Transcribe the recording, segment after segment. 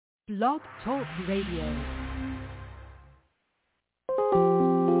Blog Talk Radio.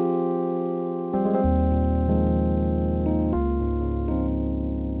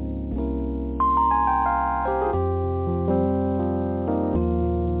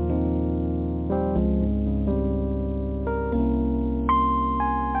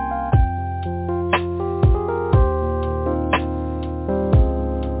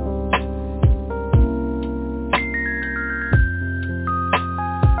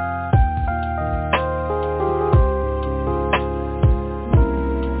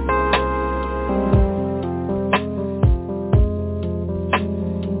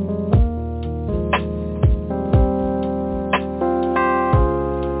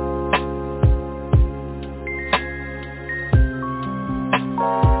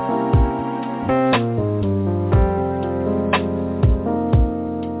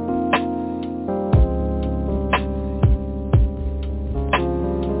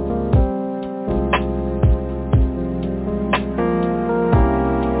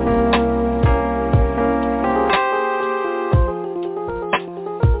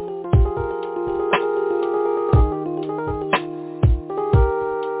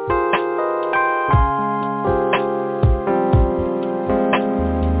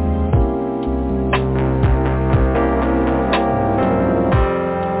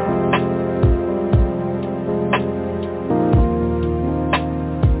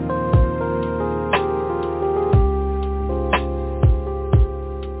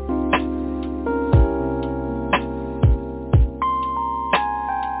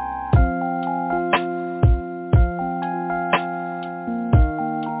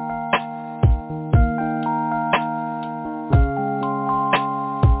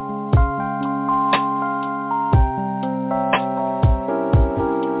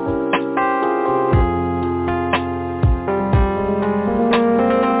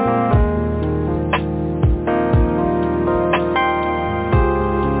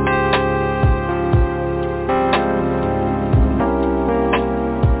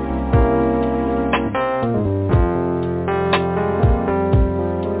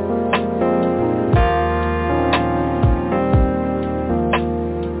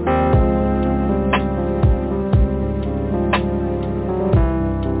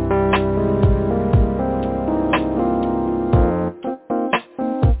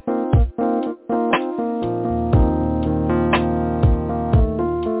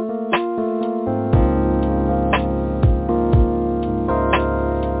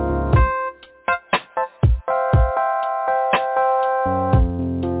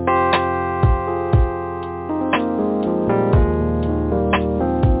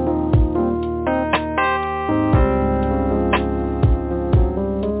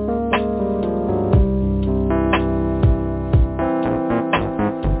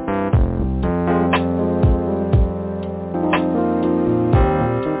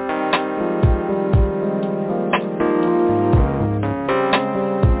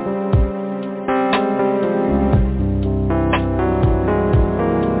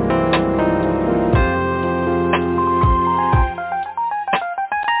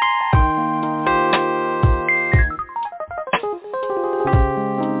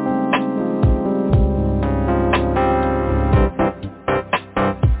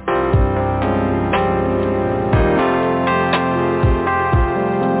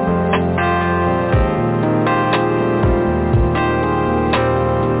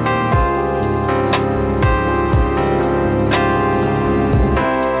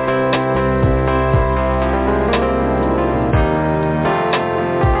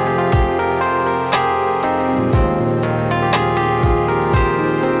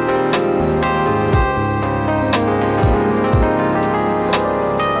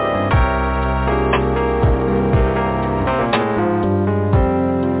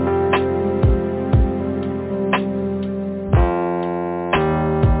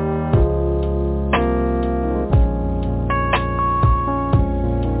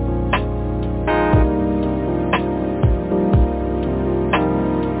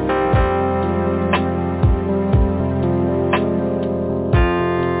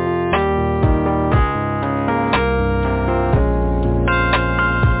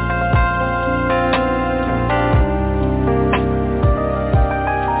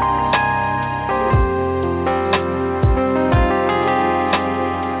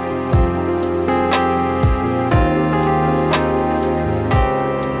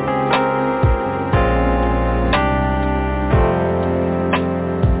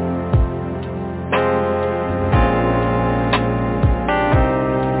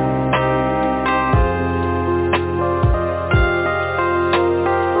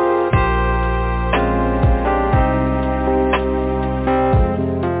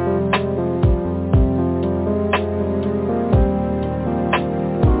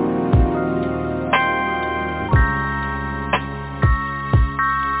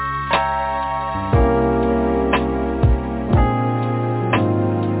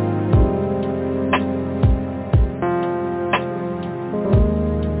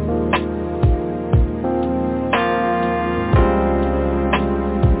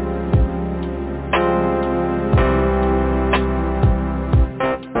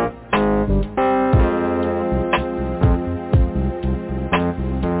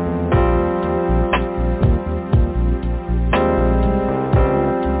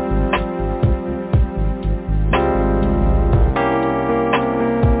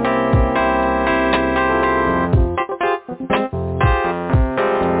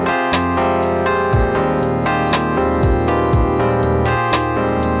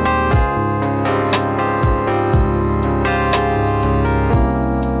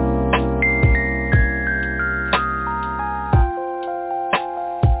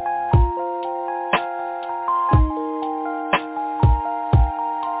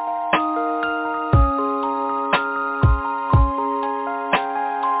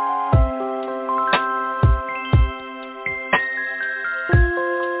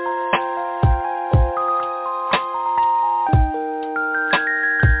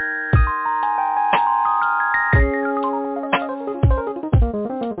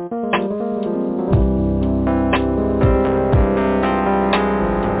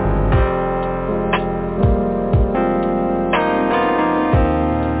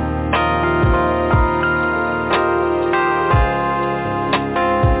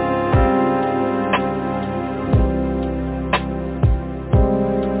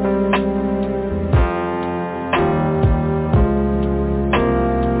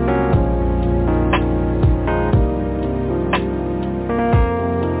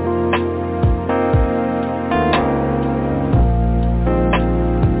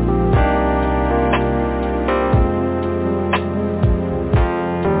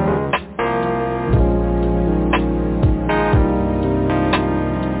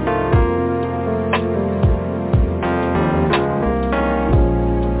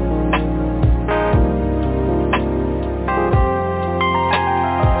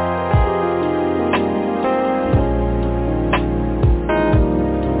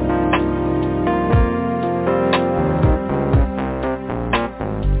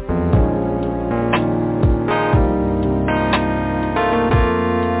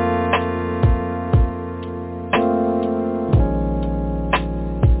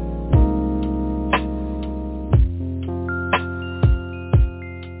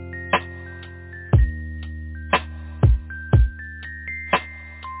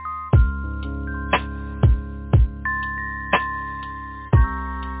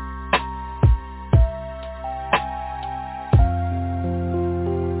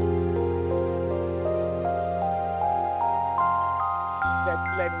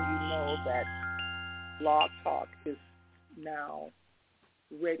 that Blog Talk is now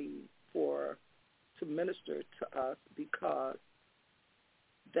ready to minister to us, because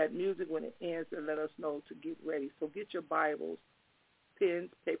that music, when it ends, it let us know to get ready. So get your Bibles, pens,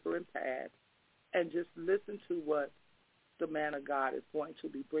 paper, and pad, and just listen to what the man of God is going to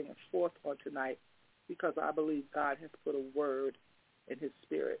be bringing forth on tonight, because I believe God has put a word in his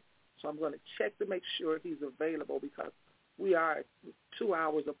spirit. So I'm going to check to make sure he's available, because we are 2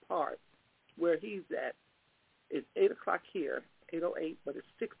 hours apart. Where he's at is 8 o'clock here, 8:08, but it's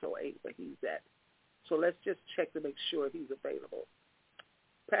 6:08 where he's at. So let's just check to make sure he's available.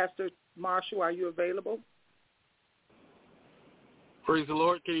 Pastor Marshall, are you available? Praise the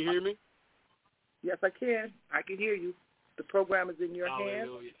Lord. Can you hear me? Yes, I can. I can hear you. The program is in your Hallelujah.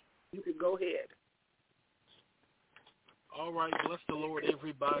 hands. You can go ahead. All right. Bless the Lord,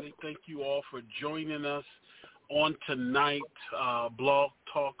 everybody. Thank you all for joining us on tonight, Blog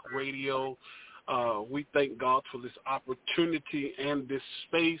Talk Radio. We thank God for this opportunity and this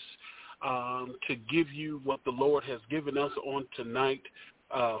space to give you what the Lord has given us on tonight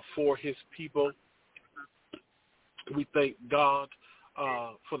for his people. We thank God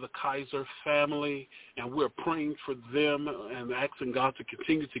for the Kaiser family, and we're praying for them and asking God to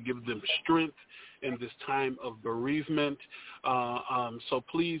continue to give them strength in this time of bereavement. So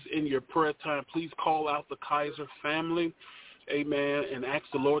please, in your prayer time, please call out the Kaiser family, amen, and ask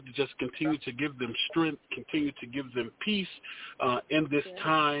the Lord to just continue to give them strength, continue to give them peace in this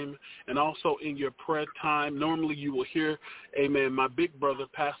time. And also in your prayer time, normally you will hear, amen, my big brother,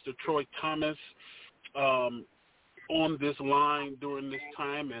 Pastor Troy Thomas, on this line during this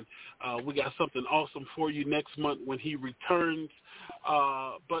time, and we got something awesome for you next month when he returns.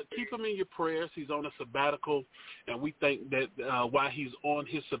 But keep him in your prayers. He's on a sabbatical, and we think that while he's on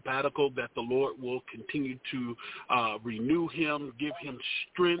his sabbatical, that the Lord will continue to renew him, give him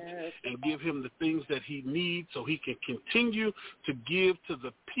strength, and give him the things that he needs so he can continue to give to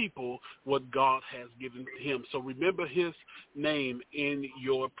the people what God has given to him. So remember his name in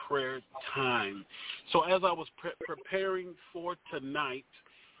your prayer time. So as I was preparing for tonight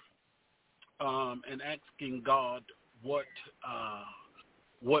and asking God, what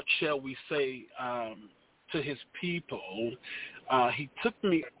shall we say to his people, he took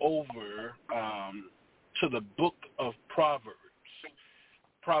me over to the book of Proverbs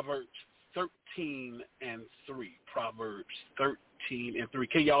 13 and 3. Proverbs 13 and 3.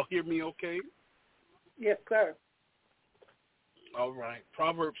 Can y'all hear me okay? Yes, sir. All right.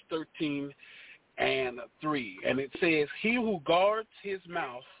 Proverbs 13 and 3. And it says, he who guards his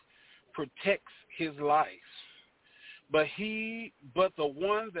mouth protects his life, but the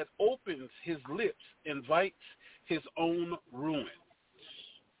one that opens his lips invites his own ruin.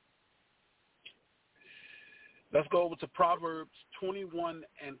 Let's go over to Proverbs 21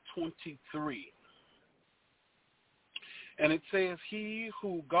 and 23. And it says, he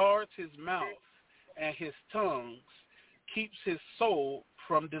who guards his mouth and his tongues keeps his soul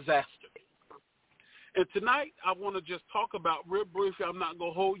from disaster. And tonight I want to just talk about real briefly, I'm not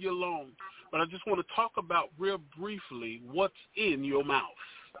going to hold you long, but I just want to talk about real briefly what's in your mouth.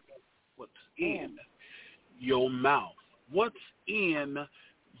 What's in your mouth? What's in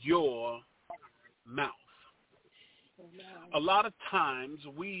your mouth? A lot of times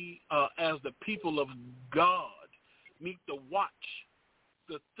we, as the people of God, need to watch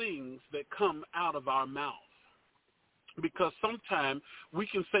the things that come out of our mouth. Because sometimes we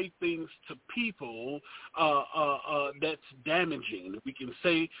can say things to people that's damaging. We can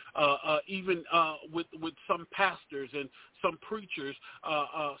say even with some pastors and some preachers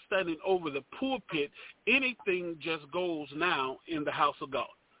standing over the pulpit, anything just goes now in the house of God.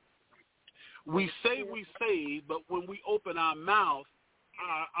 We say, but when we open our mouth,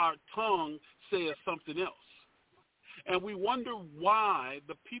 our tongue says something else. And we wonder why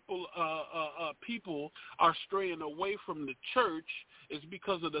the people are straying away from the church is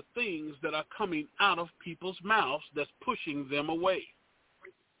because of the things that are coming out of people's mouths that's pushing them away.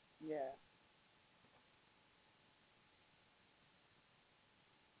 Yeah.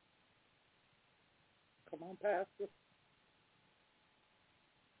 Come on, Pastor.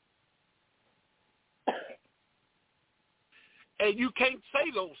 And you can't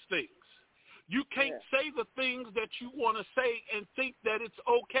say those things. You can't say the things that you want to say and think that it's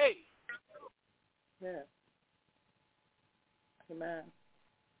okay. Yeah. Amen.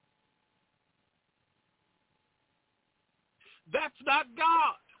 That's not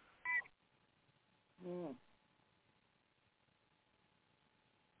God.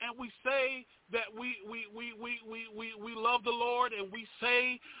 And we say that we love the Lord, and we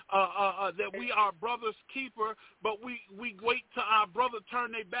say that we are brother's keeper, but we wait till our brother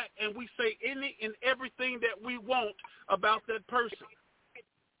turn their back, and we say any and everything that we want about that person.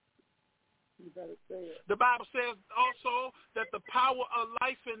 You better say it. The Bible says also that the power of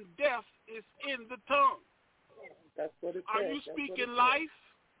life and death is in the tongue. That's what it says. Are you speaking life,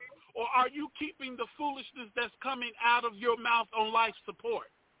 or are you keeping the foolishness that's coming out of your mouth on life support?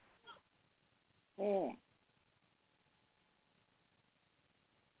 You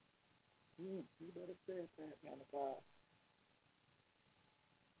better say that, man of God.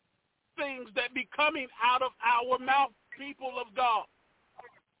 Things that be coming out of our mouth, people of God.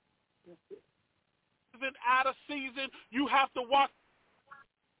 Even out of season, you have to watch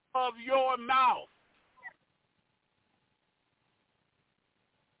of your mouth.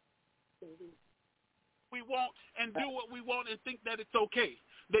 We want and do what we want and think that it's okay,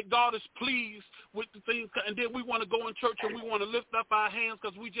 that God is pleased with the things, and then we want to go in church and we want to lift up our hands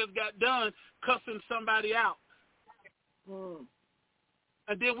because we just got done cussing somebody out.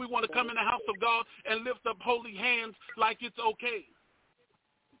 And then we want to come in the house of God and lift up holy hands like it's okay.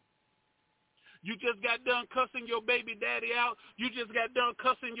 You just got done cussing your baby daddy out. You just got done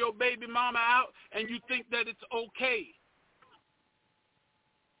cussing your baby mama out, and you think that it's okay.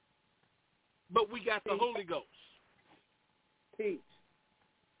 But we got the Holy Ghost. Teach.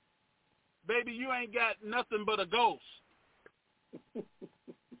 Baby, you ain't got nothing but a ghost.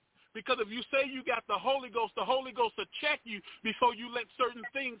 Because if you say you got the Holy Ghost will check you before you let certain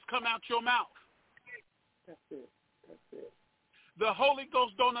things come out your mouth. That's it. That's it. The Holy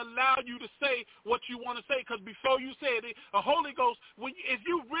Ghost don't allow you to say what you want to say, because before you say it, the Holy Ghost, if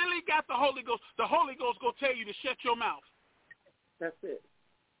you really got the Holy Ghost going to tell you to shut your mouth. That's it.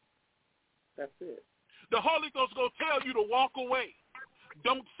 That's it. The Holy Ghost going to tell you to walk away.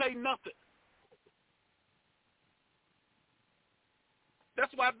 Don't say nothing.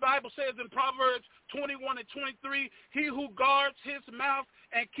 That's why the Bible says in Proverbs 21 and 23, he who guards his mouth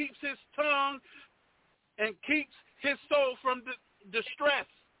and keeps his tongue and keeps his soul from distress.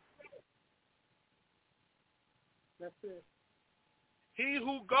 That's it. He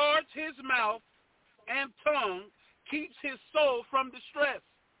who guards his mouth and tongue keeps his soul from distress.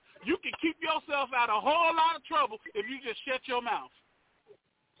 You can keep yourself out of a whole lot of trouble if you just shut your mouth.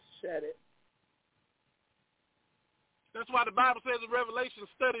 Shut it. That's why the Bible says in Revelation,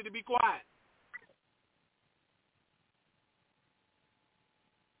 study to be quiet.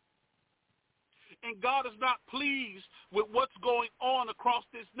 And God is not pleased with what's going on across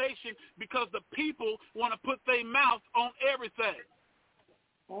this nation because the people want to put their mouth on everything.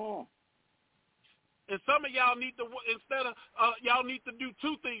 And some of y'all need to, y'all need to do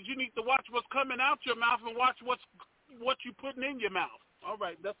two things. You need to watch what's coming out your mouth and watch what you putting in your mouth. All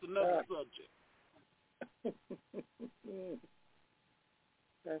right, that's another subject.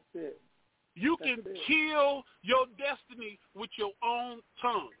 That's it. You can kill your destiny with your own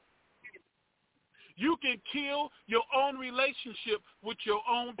tongue. You can kill your own relationship with your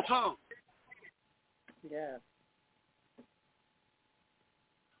own tongue. Yeah.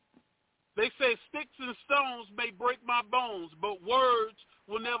 They say sticks and stones may break my bones, but words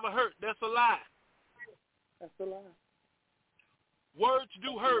will never hurt. That's a lie. That's a lie. Words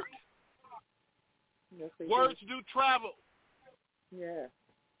do hurt. Yes, words do travel. Yeah.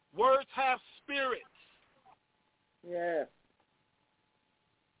 Words have spirits. Yeah.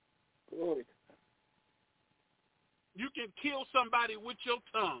 Glory. You can kill somebody with your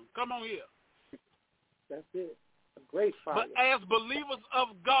tongue. Come on here. That's it. A great fire. But as believers of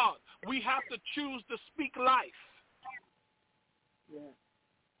God, we have to choose to speak life. Yeah.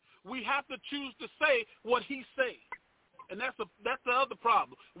 We have to choose to say what he says. And that's the other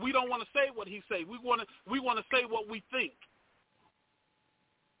problem. We don't want to say what he say. We want to say what we think.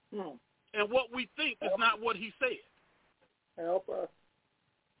 And what we think is not what he said. Help us.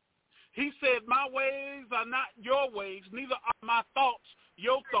 He said, my ways are not your ways, neither are my thoughts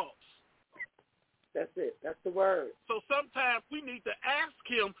your thoughts. That's it. That's the word. So sometimes we need to ask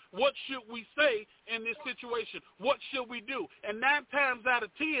him, what should we say in this situation? What should we do? And 9 times out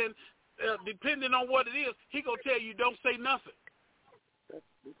of 10, depending on what it is, he going to tell you, don't say nothing. That's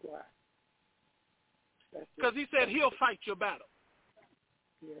be quiet. Because he said he'll fight your battle.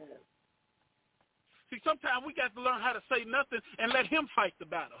 Yeah. See, sometimes we got to learn how to say nothing and let him fight the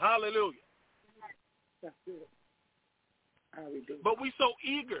battle. Hallelujah. That's it. How we do. But we so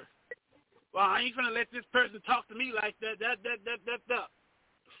eager. Well, I ain't going to let this person talk to me like that.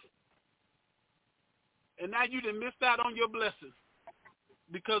 And now you done missed out on your blessings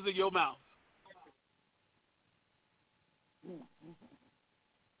because of your mouth.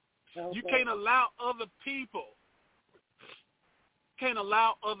 You can't allow other people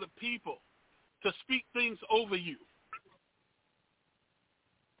to speak things over you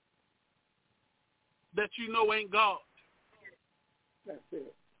that you know ain't God. That's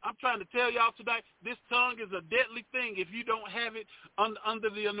it. I'm trying to tell y'all tonight, this tongue is a deadly thing if you don't have it under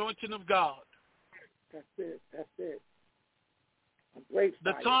the anointing of God. That's it. That's it. A great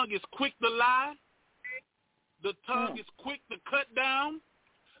the fire. tongue is quick to lie. The tongue is quick to cut down.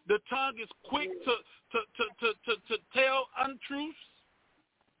 The tongue is quick to tell untruths.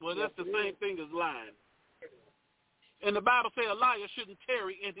 Well, that's the same thing as lying. And the Bible says a liar shouldn't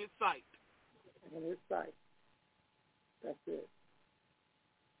tarry in his sight. In his sight. That's it.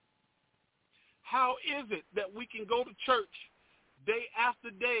 How is it that we can go to church day after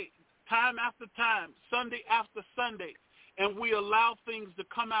day, time after time, Sunday after Sunday, and we allow things to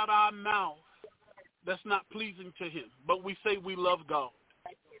come out our mouth that's not pleasing to him, but we say we love God?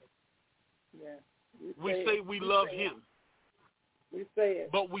 Yeah. We say we love him. We say it.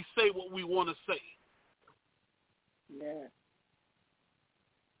 But we say what we want to say. Yeah.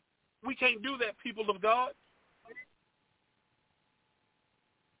 We can't do that, people of God.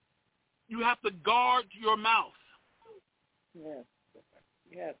 You have to guard your mouth. Yes.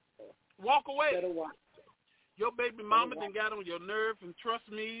 Yes. Walk away. Better watch. Your baby mama done got on your nerve, and trust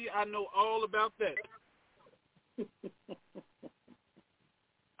me, I know all about that.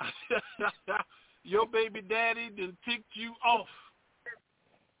 Your baby daddy done ticked you off.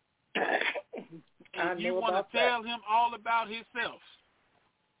 And you want to tell him all about himself.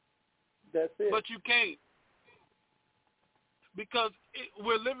 That's it. But you can't. Because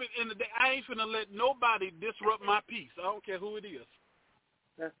we're living in the day. I ain't finna let nobody disrupt my peace. I don't care who it is.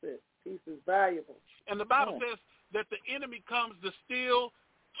 That's it. Peace is valuable. And the Bible says that the enemy comes to steal,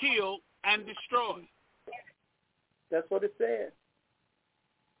 kill, and destroy. That's what it says.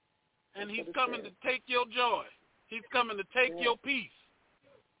 And he's coming to take your joy. He's coming to take your peace.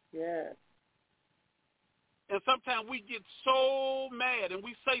 Yes. And sometimes we get so mad and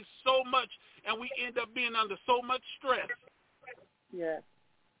we say so much and we end up being under so much stress. Yes.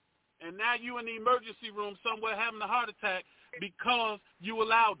 And now you in the emergency room somewhere having a heart attack because you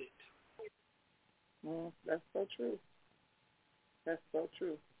allowed it. That's so true. That's so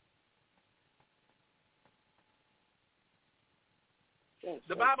true.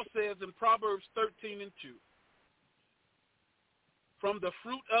 The Bible says in Proverbs 13:2, from the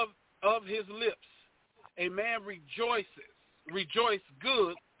fruit of his lips, a man rejoice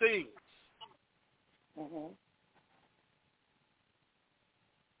good things. Mm-hmm.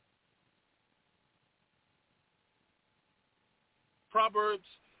 Proverbs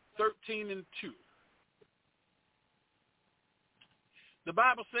 13:2. The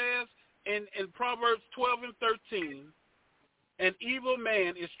Bible says in Proverbs 12:13, an evil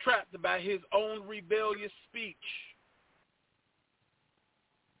man is trapped by his own rebellious speech.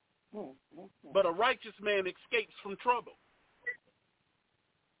 But a righteous man escapes from trouble.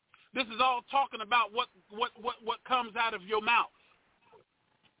 This is all talking about what comes out of your mouth.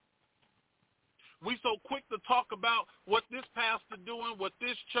 We so quick to talk about what this pastor doing, what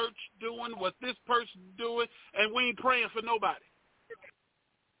this church doing, what this person doing, and we ain't praying for nobody.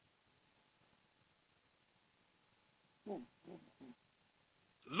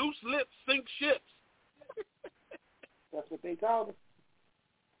 Loose lips sink ships. That's what they call us.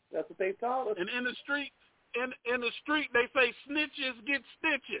 That's what they taught us. And in the street, they say snitches get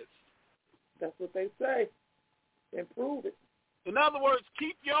stitches. That's what they say. Improve it. In other words,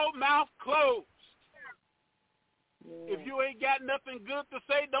 keep your mouth closed. Yeah. If you ain't got nothing good to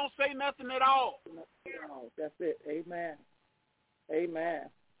say, don't say nothing at all. No, that's it. Amen. Amen.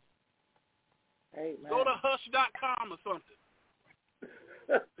 Amen. Go to hush.com or something.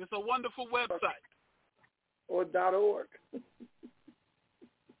 It's a wonderful website. Or .org.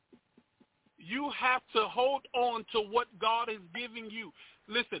 You have to hold on to what God is giving you.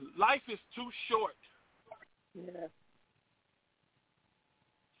 Listen, life is too short. Yeah.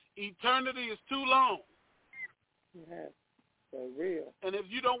 Eternity is too long. Yeah. For real. And if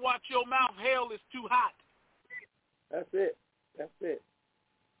you don't watch your mouth, hell is too hot. That's it. That's it.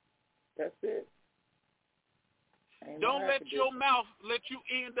 That's it. Don't let your mouth let you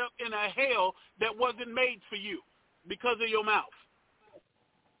end up in a hell that wasn't made for you because of your mouth.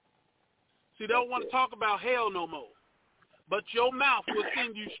 See, they don't want to talk about hell no more. But your mouth will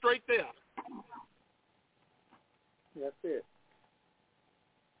send you straight there. That's it.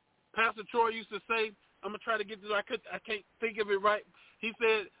 Pastor Troy used to say, I'm going to try to get this, I can't think of it right. He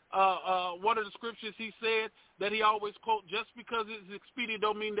said, one of the scriptures he said that he always quote, just because it's expedient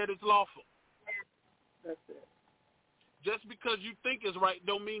don't mean that it's lawful. That's it. Just because you think it's right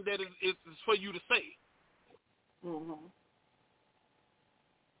don't mean that it's for you to say. You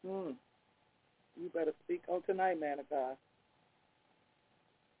better speak on tonight, man of God.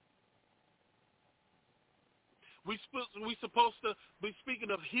 We supposed to be speaking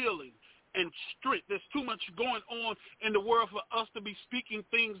of healing and strength. There's too much going on in the world for us to be speaking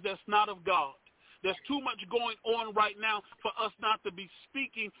things that's not of God. There's too much going on right now for us not to be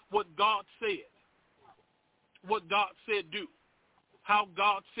speaking what God said. What God said do. How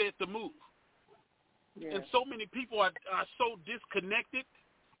God said to move. Yeah. And so many people are so disconnected.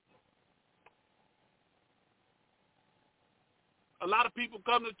 A lot of people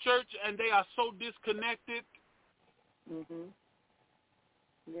come to church and they are so disconnected.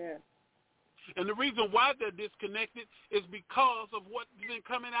 Yeah. And the reason why they're disconnected is because of what's been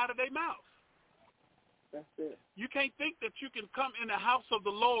coming out of their mouth. That's it. You can't think that you can come in the house of the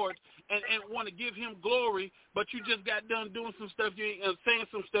Lord and want to give him glory, but you just got done doing some stuff, saying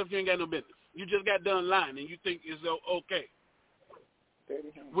some stuff you ain't got no business. You just got done lying, and you think it's okay.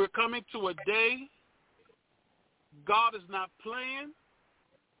 We're coming to a day God is not playing,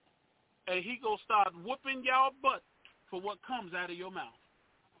 and he going to start whooping y'all butt for what comes out of your mouth.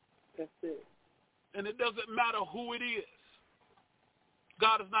 That's it. And it doesn't matter who it is.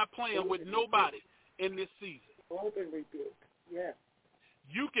 God is not playing with nobody in this season. Open rebuke. Yeah.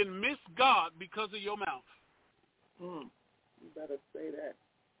 You can miss God because of your mouth. You better say that.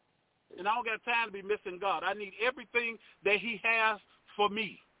 And I don't got time to be missing God. I need everything that he has for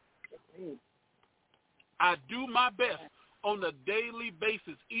me. I do my best on a daily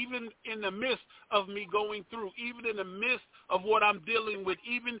basis, even in the midst of me going through, even in the midst of what I'm dealing with,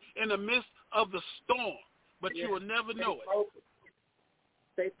 even in the midst of the storm. But you will never know it.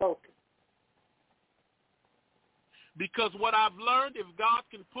 Stay focused. Because what I've learned, if God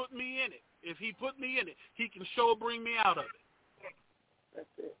can put me in it, if he put me in it, he can sure bring me out of it. That's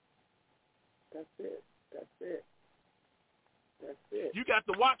it. That's it. That's it. That's it. You got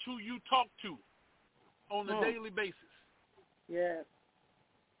to watch who you talk to on a daily basis. Yes.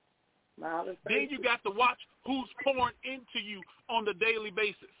 Then you got to watch who's pouring into you on the daily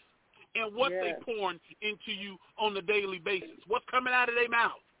basis and what they pouring into you on the daily basis. What's coming out of their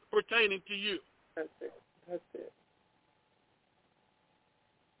mouth pertaining to you. That's it. That's it.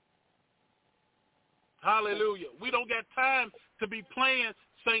 Hallelujah. We don't got time to be playing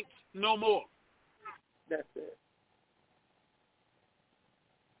saints no more. That's it.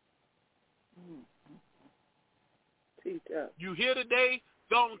 Teach us. You here today,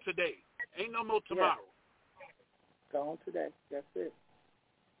 gone today. Ain't no more tomorrow. Yeah. Gone today. That's it.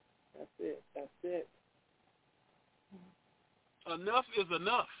 That's it. That's it. Enough is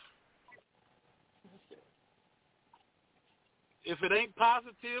enough. If it ain't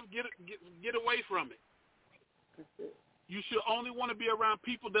positive, get away from it. That's it. You should only want to be around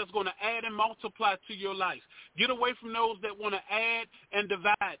people that's going to add and multiply to your life. Get away from those that want to add and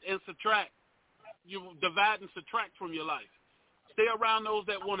divide and subtract. You divide and subtract from your life. Stay around those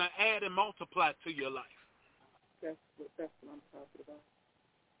that want to add and multiply to your life. That's what I'm talking about.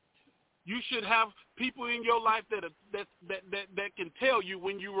 You should have people in your life that can tell you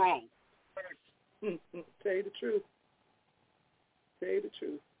when you're wrong. Tell you the truth. Tell you the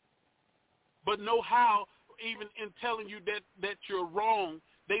truth. But know how, even in telling you that you're wrong,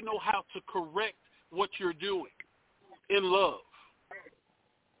 they know how to correct what you're doing in love.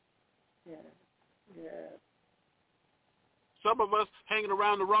 Yeah. Yeah. Some of us hanging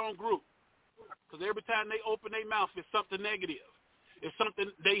around the wrong group because every time they open their mouth, it's something negative. It's something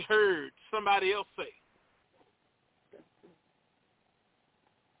they heard somebody else say.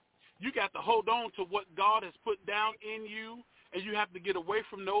 You got to hold on to what God has put down in you, and you have to get away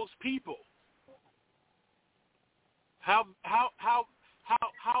from those people. How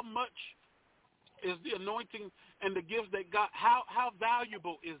much is the anointing and the gifts that God, how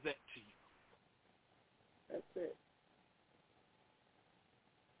valuable is that to you? That's it.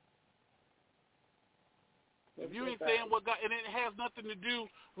 If you ain't saying what God, and it has nothing to do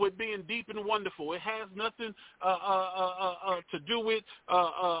with being deep and wonderful. It has nothing to do with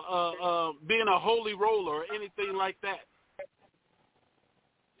being a holy roller or anything like that.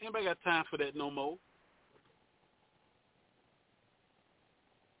 Anybody got time for that no more?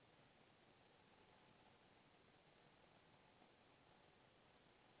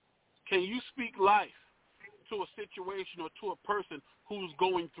 Can you speak life to a situation or to a person who's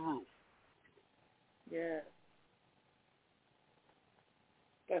going through? Yeah.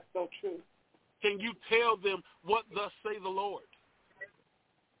 That's so true. Can you tell them what thus say the Lord?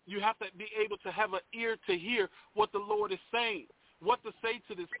 You have to be able to have an ear to hear what the Lord is saying, what to say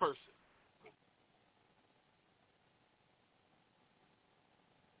to this person.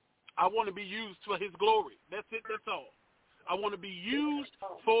 I want to be used for his glory. That's it. That's all. I want to be used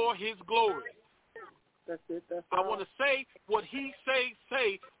for his glory. That's it. That's I want to say what he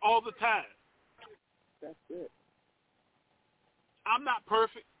say all the time. That's it. I'm not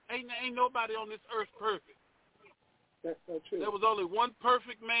perfect. Ain't nobody on this earth perfect. That's so true. There was only one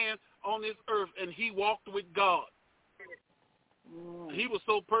perfect man on this earth, and he walked with God. He was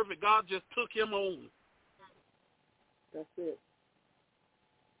so perfect, God just took him on. That's it.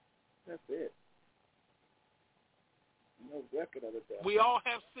 That's it. No record of it. We all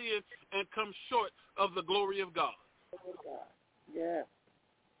have sinned and come short of the glory of God. Yeah.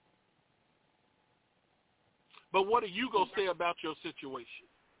 But what are you going to say about your situation?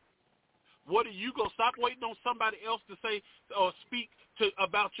 What are you going to stop waiting on somebody else to say or speak to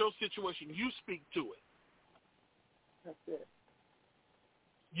about your situation? You speak to it. That's it.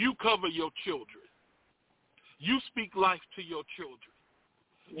 You cover your children. You speak life to your children.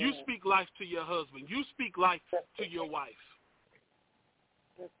 Yeah. You speak life to your husband. You speak life to your wife.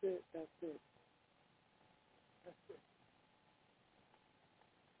 That's it. That's it. That's it.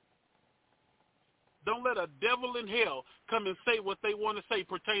 Don't let a devil in hell come and say what they want to say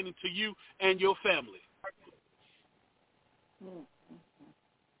pertaining to you and your family.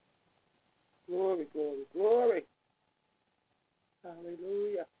 Glory, glory, glory.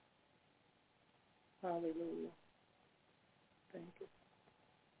 Hallelujah. Hallelujah. Thank you.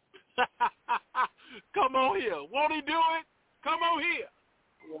 Come on here. Won't he do it? Come on here.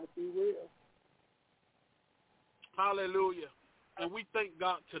 Yes, he will. Hallelujah. And we thank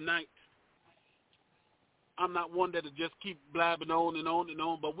God tonight. I'm not one that'll just keep blabbing on and on and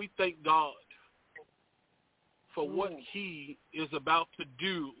on, but we thank God for what he is about to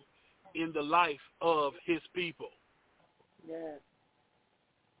do in the life of his people. Yes.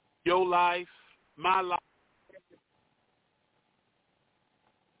 Your life, my life.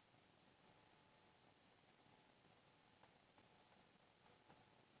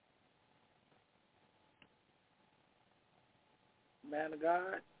 Man of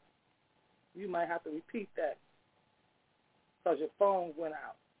God, you might have to repeat that because your phone went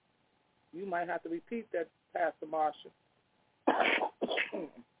out. You might have to repeat that, Pastor Marshall.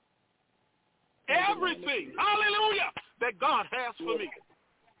 Everything, hallelujah, that God has for me.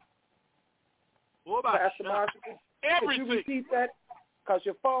 What about Pastor Marshall? everything? Could you repeat that? Because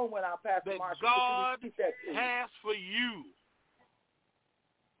your phone went out, Pastor that Marshall. God could you repeat that, please? has for you.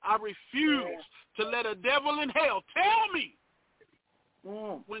 I refuse to let a devil in hell tell me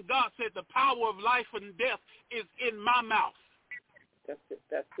when God said the power of life and death is in my mouth. That's it.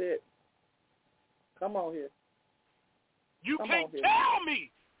 That's it. Come on here. You can't tell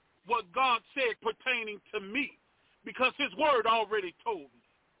me what God said pertaining to me because his word already told me.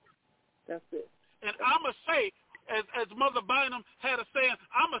 That's it. And I'm going to say, as Mother Bynum had a saying,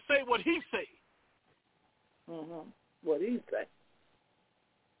 I'm going to say what he say. What he say?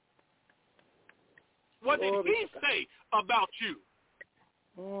 What did he say about you?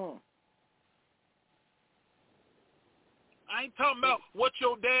 I ain't talking about what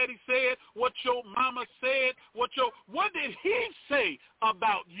your daddy said, what your mama said, what did he say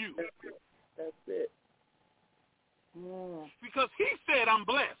about you? That's it. Because he said I'm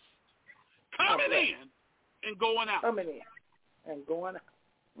blessed. Coming in and going out. Coming in and going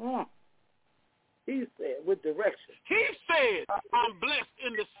out. He said with direction. He said I'm blessed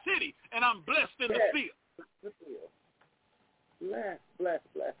in the city and I'm blessed in the field. Bless.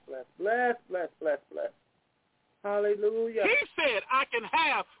 Hallelujah. He said I can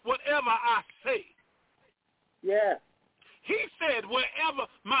have whatever I say. Yes. He said wherever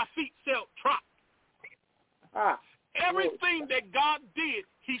my feet shall trot. Everything that God did,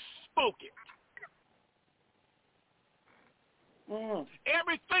 he spoke it.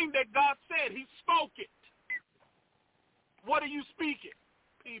 Everything that God said, he spoke it. What are you speaking,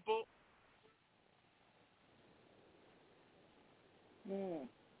 people?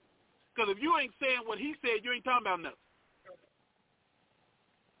 Because if you ain't saying what he said, you ain't talking about nothing.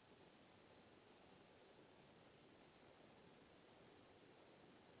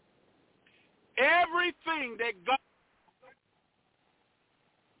 Everything that God...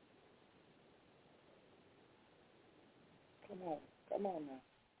 Come on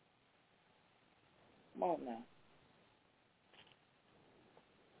now.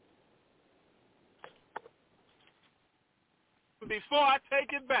 Before I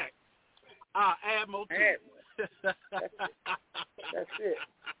take it back, I'll add more to it. That's it.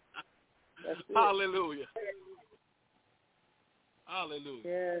 Hallelujah. Hallelujah.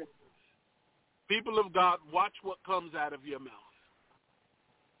 Yes. People of God, watch what comes out of your mouth.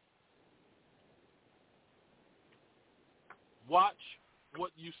 Watch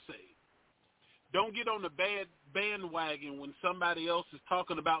what you say. Don't get on the bad bandwagon when somebody else is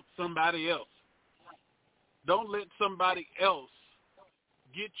talking about somebody else. Don't let somebody else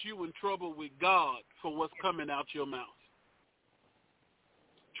get you in trouble with God for what's coming out your mouth.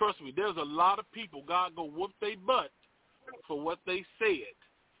 Trust me, there's a lot of people God go whoop their butt for what they said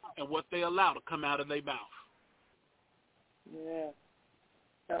and what they allow to come out of their mouth. Yeah.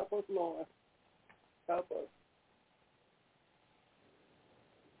 Help us, Lord. Help us.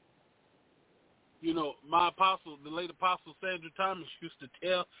 You know, my apostle, the late apostle Sandra Thomas used to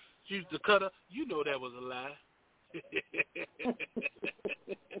tell, she used to cut her, you know that was a lie.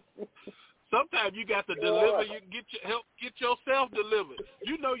 Sometimes you got to deliver, you help get yourself delivered.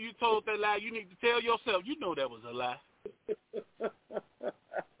 You know you told that lie, you need to tell yourself, you know that was a lie.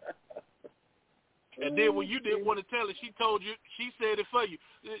 And then when you didn't want to tell it, she told you, she said it for you.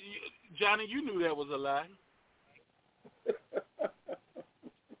 Johnny, you knew that was a lie.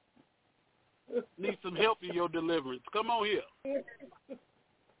 Need some help in your deliverance. Come on here.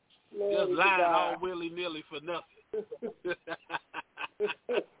 Just lying all willy-nilly for nothing.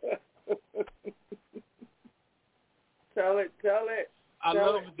 Tell it. I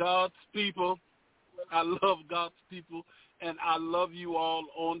love God's people. I love God's people. And I love you all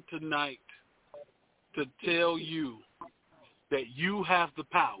on tonight to tell you that you have the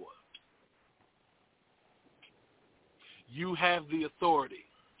power. You have the authority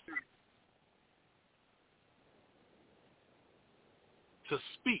to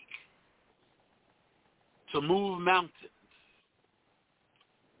speak, to move mountains,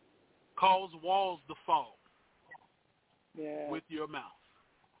 cause walls to fall with your mouth.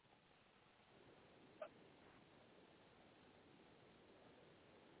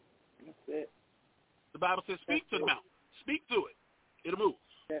 That's it. The Bible says, speak to the mountain. Speak to it. It'll move.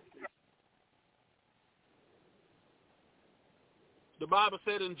 The Bible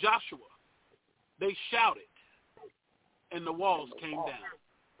said in Joshua, they shouted, and the walls came down.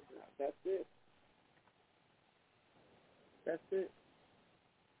 That's it. That's it.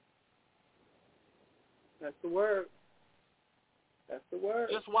 That's the word. That's the word.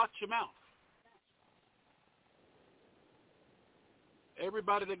 Just watch your mouth.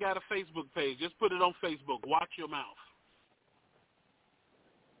 Everybody that got a Facebook page, just put it on Facebook. Watch your mouth.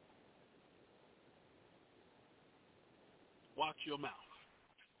 Watch your mouth.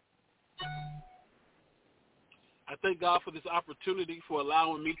 I thank God for this opportunity, for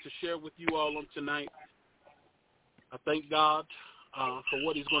allowing me to share with you all on tonight. I thank God for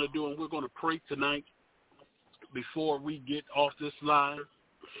what he's going to do, and we're going to pray tonight before we get off this line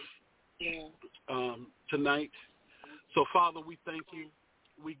tonight. So, Father, we thank you.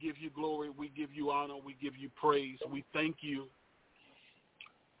 We give you glory. We give you honor. We give you praise. We thank you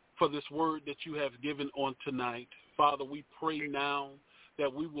for this word that you have given on tonight. Father, we pray now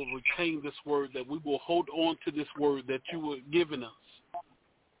that we will retain this word, that we will hold on to this word that you have given us,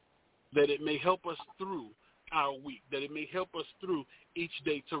 that it may help us through our week, that it may help us through each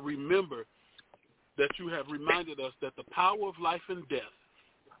day to remember that you have reminded us that the power of life and death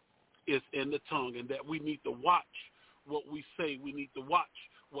is in the tongue, and that we need to watch what we say. We need to watch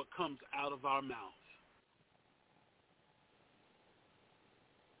what comes out of our mouths.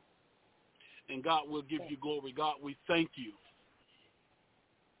 And God will give you glory. God, we thank you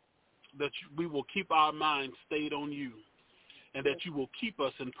that we will keep our minds stayed on you, and that you will keep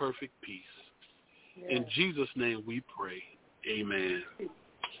us in perfect peace. In Jesus' name we pray. Amen.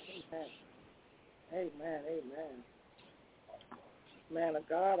 Amen. Man of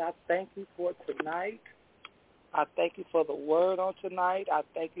God, I thank you for tonight. I thank you for the word on tonight. I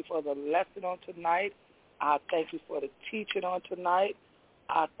thank you for the lesson on tonight. I thank you for the teaching on tonight.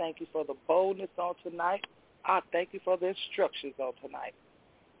 I thank you for the boldness on tonight. I thank you for the instructions on tonight.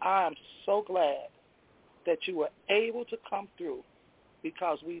 I am so glad that you were able to come through,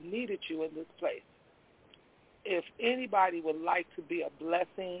 because we needed you in this place. If anybody would like to be a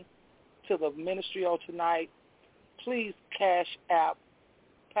blessing to the ministry on tonight, please cash app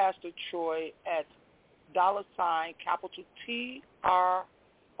Pastor Troy at $, capital TROY,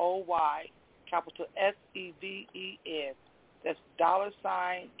 capital SEVEN. That's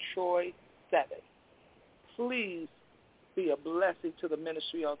 $Troy 7. Please be a blessing to the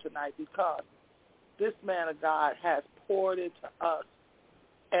ministry on tonight, because this man of God has poured into us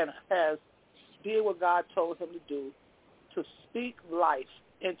and has did what God told him to do, to speak life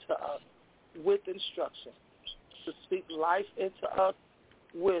into us with instruction, to speak life into us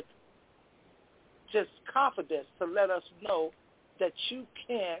with just confidence, to let us know that you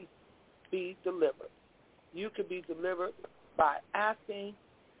can be delivered. You can be delivered by asking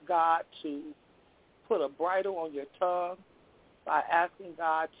God to put a bridle on your tongue, by asking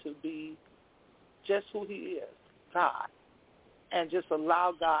God to be just who he is, God, and just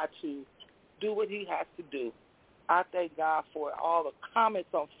allow God to do what he has to do. I thank God for all the comments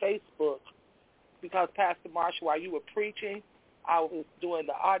on Facebook because, Pastor Marshall, while you were preaching, I was doing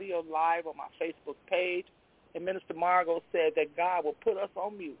the audio live on my Facebook page, and Minister Margot said that God will put us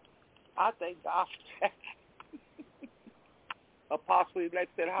on mute. I thank God for that. Apostle Elect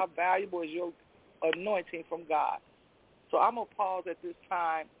said, how valuable is your anointing from God? So I'm going to pause at this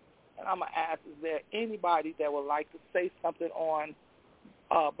time, and I'm going to ask, is there anybody that would like to say something on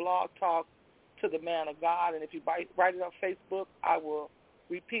Blog Talk to the man of God? And if you write it on Facebook, I will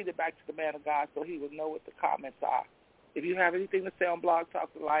repeat it back to the man of God so he will know what the comments are. If you have anything to say on Blog Talk,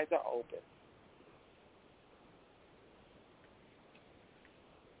 the lines are open.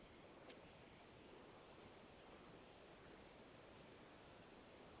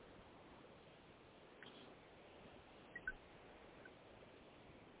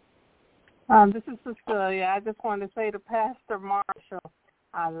 This is Cecilia. I just wanted to say to Pastor Marshall,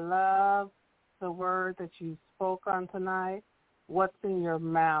 I love the word that you spoke on tonight. What's in your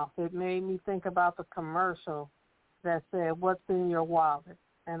mouth? It made me think about the commercial that said, what's in your wallet?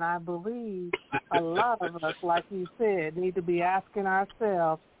 And I believe a lot of us, like you said, need to be asking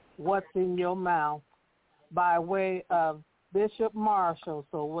ourselves, what's in your mouth, by way of Bishop Marshall.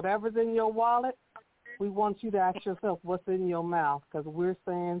 So whatever's in your wallet, we want you to ask yourself what's in your mouth, because we're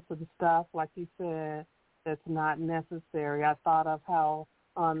saying some stuff, like you said, that's not necessary. I thought of how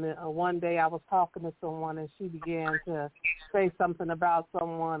on one day I was talking to someone and she began to say something about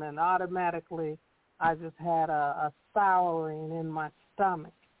someone, and automatically I just had a souring in my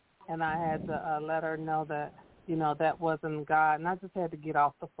stomach, and I had to let her know that, that wasn't God, and I just had to get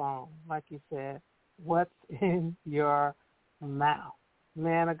off the phone. Like you said, what's in your mouth?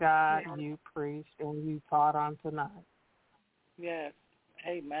 Man of God, you preached and you taught on tonight. Yes.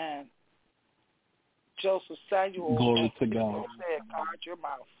 Amen. Joseph Samuel Glory to God. said, guard your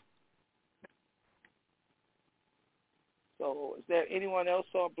mouth. So is there anyone else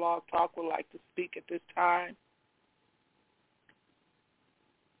on Blog Talk would like to speak at this time?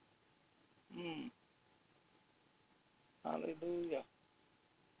 Hallelujah.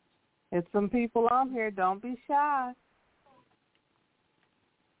 It's some people on here. Don't be shy.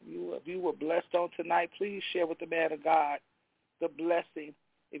 If you were blessed on tonight, please share with the man of God the blessing.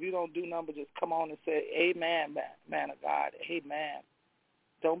 If you don't do number, just come on and say, amen, man of God, amen.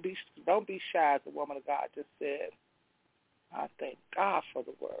 Don't be shy, as the woman of God just said. I thank God for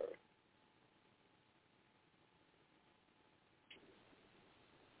the word.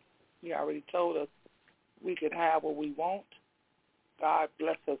 He already told us we can have what we want. God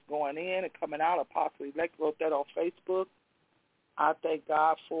bless us going in and coming out. Apostle Elect wrote that on Facebook. I thank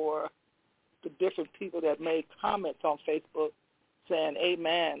God for the different people that made comments on Facebook saying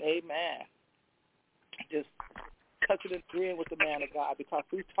amen, amen. Just touching and agreeing with the man of God, because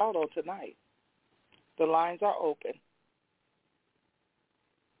we taught on tonight. The lines are open.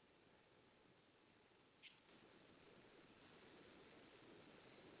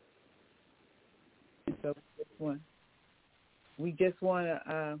 So we just want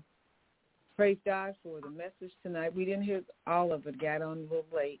to praise God for the message tonight. We didn't hear all of it, got on a little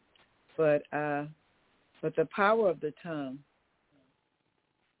late, but the power of the tongue.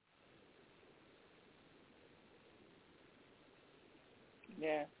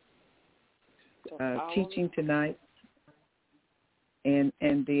 Yeah. Teaching tonight, and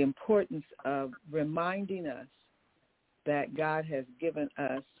the importance of reminding us that God has given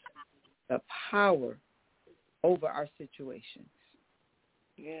us the power over our situations.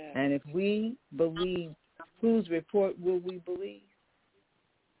 Yeah. And if we believe, whose report will we believe?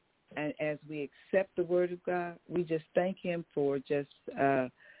 And as we accept the word of God, we just thank him for just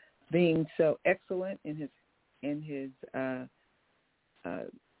being so excellent in his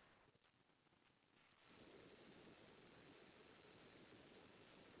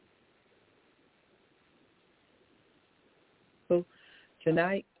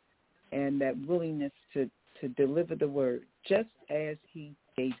tonight, and that willingness to deliver the word just as he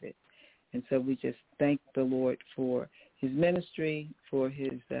gave it. And so we just thank the Lord for his ministry, for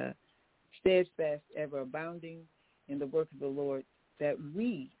his steadfast, ever abounding in the work of the Lord, that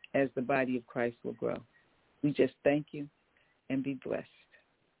we as the body of Christ will grow. We just thank you and be blessed.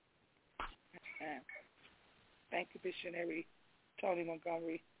 Thank you, Missionary Tony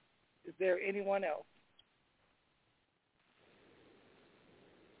Montgomery. Is there anyone else?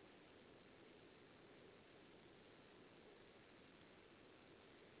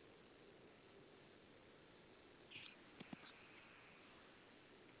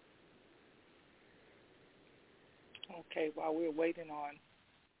 Okay, while we're waiting on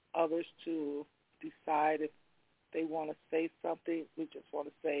others to decide if they want to say something, we just want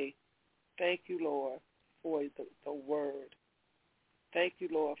to say thank you, Lord, for the word. Thank you,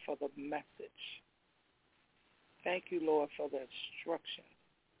 Lord, for the message. Thank you, Lord, for the instruction.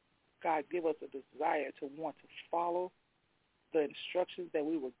 God, give us a desire to want to follow the instructions that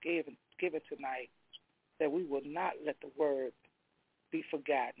we were given tonight, that we will not let the word be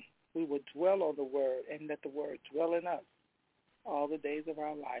forgotten. We will dwell on the word and let the word dwell in us all the days of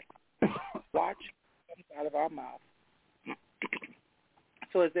our life. Watch what comes out of our mouth.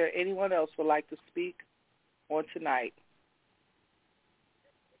 So is there anyone else who would like to speak on tonight?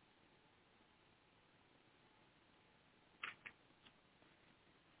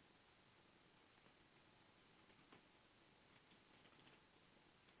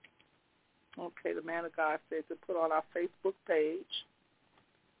 Okay, the man of God said to put on our Facebook page,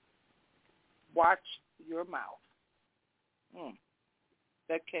 watch your mouth.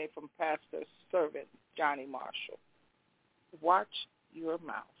 That came from Pastor Servant Johnny Marshall. Watch your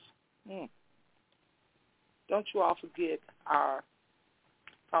mouth. Don't you all forget our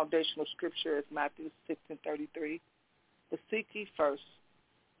foundational scripture is Matthew 6:33. But seek ye first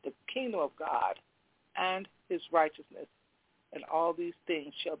the kingdom of God and his righteousness, and all these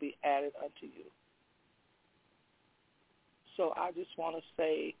things shall be added unto you. So I just want to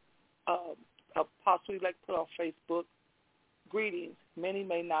say, possibly like put on Facebook, greetings. Many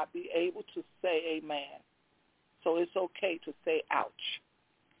may not be able to say amen. So it's okay to say ouch.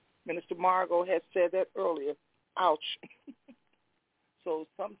 Minister Margot had said that earlier, ouch. So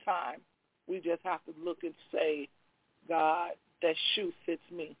sometimes we just have to look and say, God, that shoe fits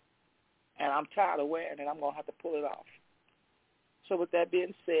me, and I'm tired of wearing it. I'm going to have to pull it off. So with that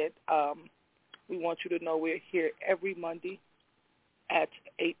being said, we want you to know we're here every Monday at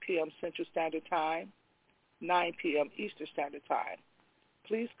 8 p.m. Central Standard Time, 9 p.m. Eastern Standard Time.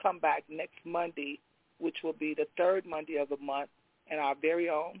 Please come back next Monday, which will be the third Monday of the month, and our very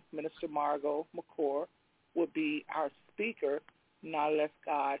own Minister Margot McCord will be our speaker, not unless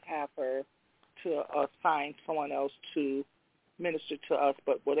God have her to assign someone else to minister to us.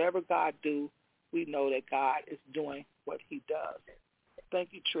 But whatever God do, we know that God is doing what he does. Thank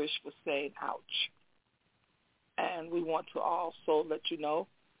you, Trish, for saying ouch. And we want to also let you know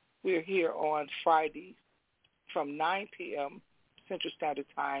we're here on Fridays from 9 p.m. Central Standard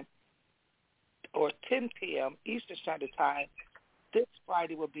Time or 10 p.m. Eastern Standard Time. This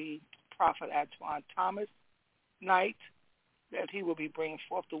Friday will be Prophet Antoine Thomas night, that he will be bringing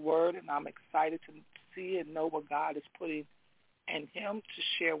forth the word, and I'm excited to see and know what God is putting in him to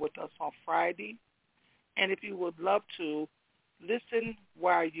share with us on Friday. And if you would love to listen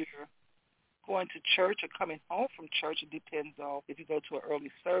while you're going to church or coming home from church, it depends on if you go to an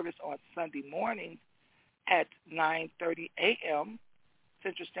early service on Sunday mornings at 9:30 a.m.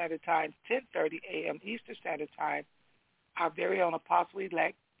 Central Standard Time, 10:30 a.m. Eastern Standard Time, our very own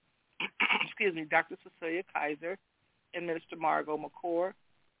Apostle-elect, Dr. Cecilia Kaiser and Minister Margot McCord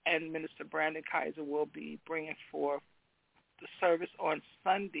and Minister Brandon Kaiser will be bringing forth the service on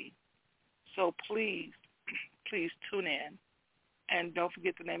Sunday. So please tune in. And don't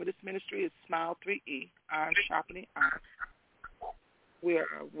forget the name of this ministry is S.M.I.L.E.3E, IronSharpeningIron. We are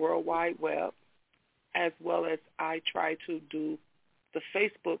a worldwide web, as well as I try to do the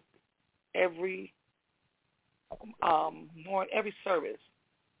Facebook every service.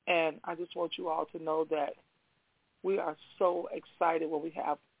 And I just want you all to know that we are so excited when we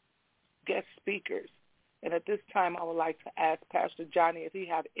have guest speakers. And at this time, I would like to ask Pastor Johnny if he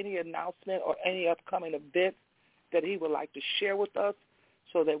have any announcement or any upcoming events that he would like to share with us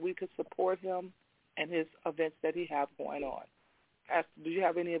so that we could support him and his events that he have going on. Pastor, do you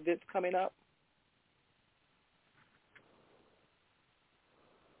have any events coming up?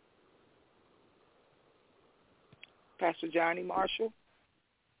 Pastor Johnny Marshall?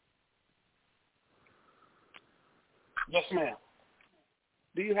 Yes, ma'am.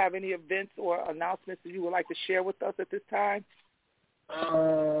 Do you have any events or announcements that you would like to share with us at this time?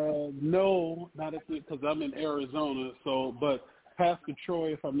 No, not at this, because I'm in Arizona. So, but Pastor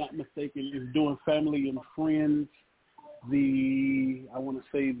Troy, if I'm not mistaken, is doing Family and Friends the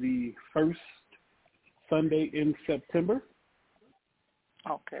first Sunday in September.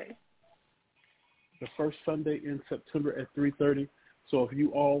 Okay. The first Sunday in September at 3:30. So if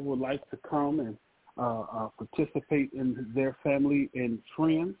you all would like to come and participate in their Family and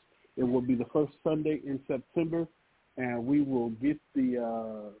Friends, it will be the first Sunday in September, and we will get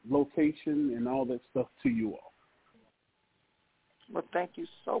the location and all that stuff to you all. Well, thank you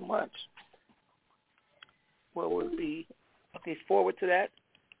so much. Well, we'll be looking forward to that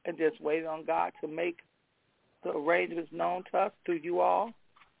and just waiting on God to make the arrangements known to us through you all.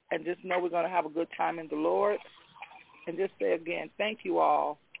 And just know we're going to have a good time in the Lord. And just say again, thank you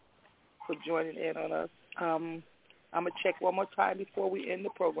all for joining in on us. I'm going to check one more time before we end the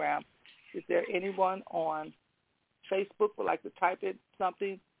program. Is there anyone on Facebook would like to type in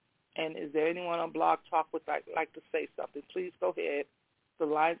something? And is there anyone on Blog Talk would like to say something? Please go ahead. The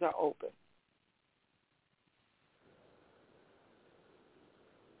lines are open.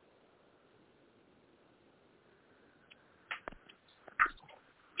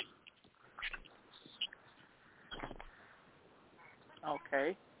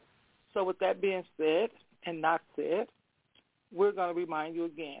 Okay. So with that being said and not said, we're going to remind you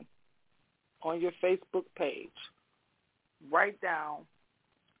again, on your Facebook page, write down,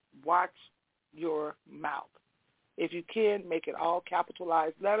 watch your mouth. If you can, make it all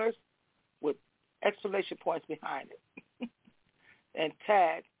capitalized letters with exclamation points behind it. And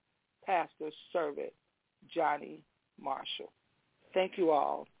tag Pastor Servant Johnny Marshall. Thank you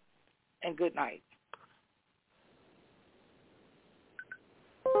all, and good night.